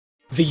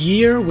The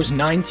year was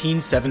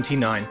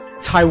 1979.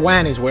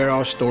 Taiwan is where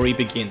our story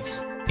begins.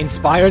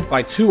 Inspired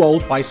by two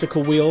old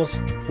bicycle wheels,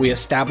 we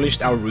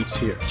established our roots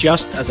here,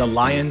 just as a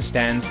lion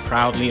stands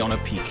proudly on a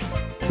peak.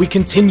 We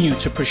continue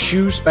to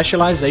pursue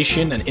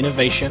specialization and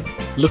innovation,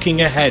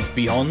 looking ahead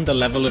beyond the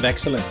level of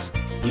excellence,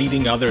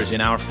 leading others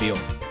in our field.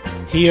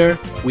 Here,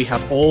 we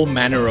have all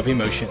manner of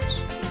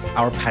emotions,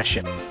 our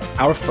passion,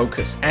 our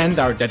focus, and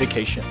our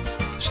dedication.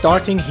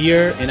 Starting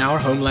here in our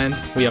homeland,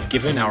 we have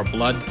given our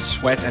blood,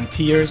 sweat, and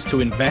tears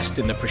to invest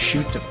in the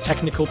pursuit of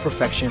technical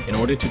perfection in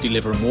order to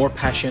deliver more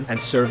passion and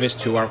service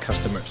to our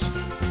customers.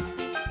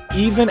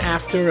 Even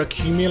after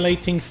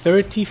accumulating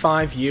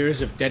 35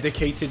 years of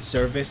dedicated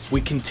service, we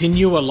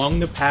continue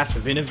along the path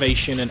of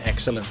innovation and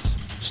excellence.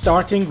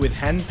 Starting with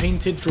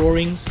hand-painted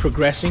drawings,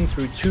 progressing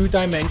through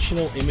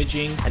two-dimensional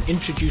imaging, and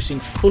introducing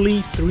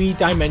fully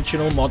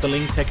three-dimensional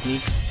modeling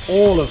techniques,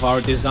 all of our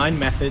design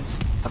methods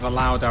have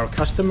allowed our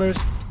customers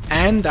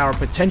and our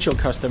potential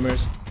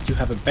customers to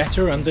have a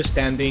better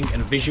understanding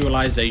and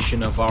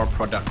visualization of our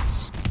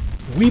products.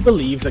 We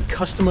believe that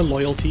customer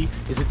loyalty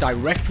is a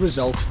direct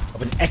result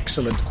of an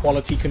excellent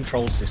quality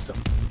control system.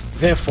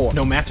 Therefore,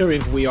 no matter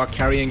if we are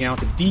carrying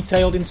out a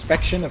detailed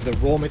inspection of the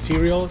raw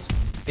materials,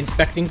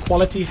 inspecting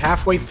quality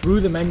halfway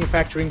through the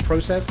manufacturing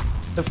process,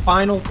 the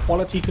final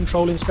quality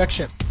control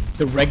inspection,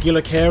 the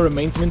regular care and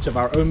maintenance of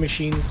our own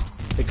machines,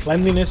 the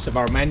cleanliness of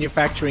our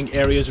manufacturing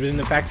areas within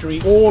the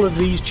factory, all of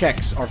these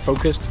checks are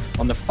focused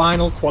on the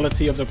final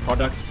quality of the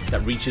product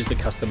that reaches the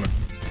customer.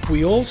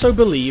 We also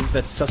believe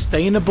that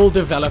sustainable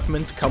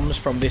development comes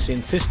from this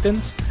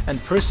insistence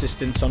and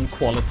persistence on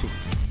quality.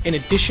 In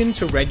addition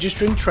to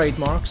registering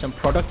trademarks and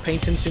product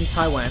patents in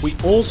Taiwan, we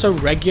also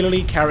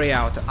regularly carry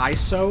out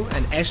ISO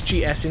and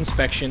SGS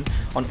inspection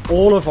on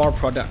all of our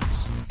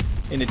products.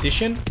 In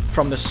addition,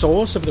 from the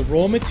source of the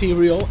raw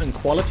material and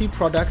quality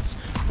products,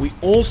 we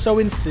also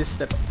insist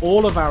that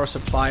all of our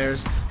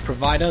suppliers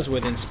provide us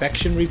with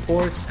inspection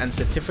reports and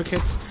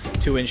certificates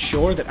to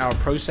ensure that our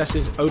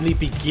processes only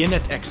begin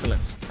at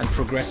excellence and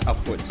progress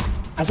upwards.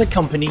 As a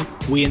company,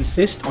 we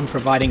insist on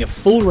providing a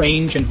full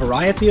range and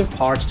variety of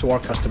parts to our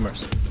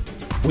customers.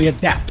 We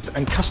adapt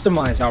and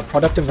customize our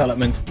product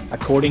development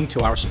according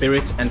to our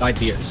spirit and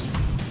ideas.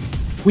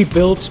 We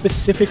build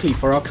specifically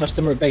for our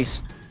customer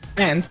base,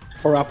 and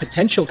for our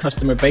potential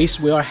customer base,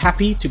 we are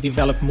happy to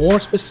develop more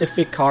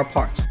specific car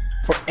parts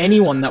for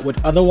anyone that would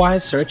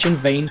otherwise search in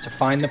vain to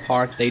find the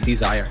part they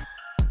desire.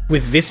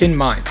 With this in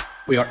mind,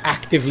 we are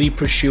actively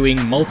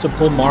pursuing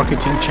multiple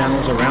marketing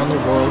channels around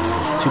the world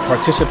to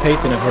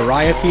participate in a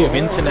variety of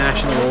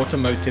international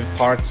automotive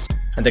parts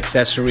and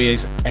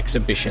accessories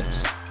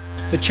exhibitions.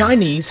 The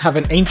Chinese have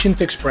an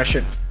ancient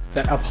expression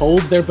that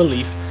upholds their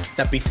belief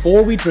that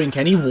before we drink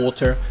any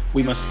water,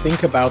 we must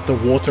think about the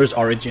water's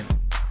origin.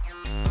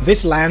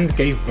 This land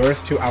gave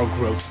birth to our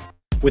growth.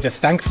 With a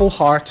thankful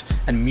heart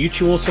and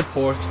mutual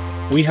support,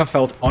 we have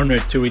felt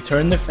honored to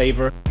return the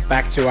favor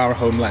back to our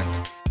homeland.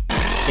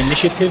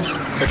 Initiatives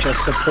such as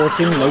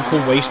supporting local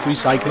waste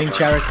recycling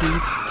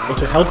charities, or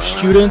to help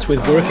students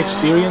with work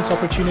experience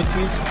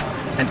opportunities,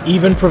 and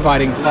even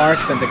providing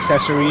parts and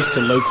accessories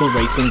to local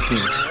racing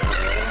teams.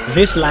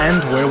 This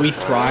land where we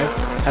thrive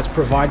has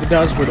provided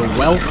us with a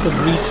wealth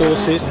of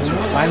resources to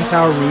plant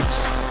our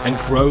roots and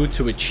grow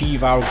to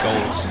achieve our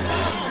goals.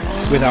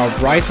 With our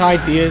bright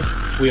ideas,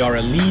 we are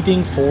a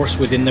leading force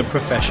within the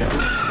profession.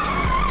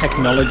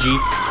 Technology,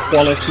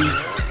 quality,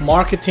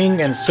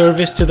 marketing, and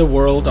service to the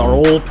world are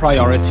all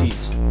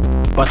priorities.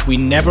 But we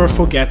never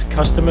forget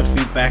customer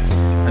feedback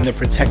and the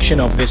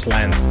protection of this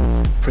land,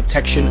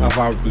 protection of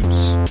our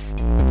roots.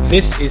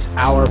 This is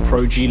our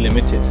PROGi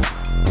Limited.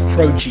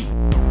 PROGi,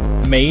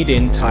 made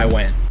in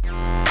Taiwan.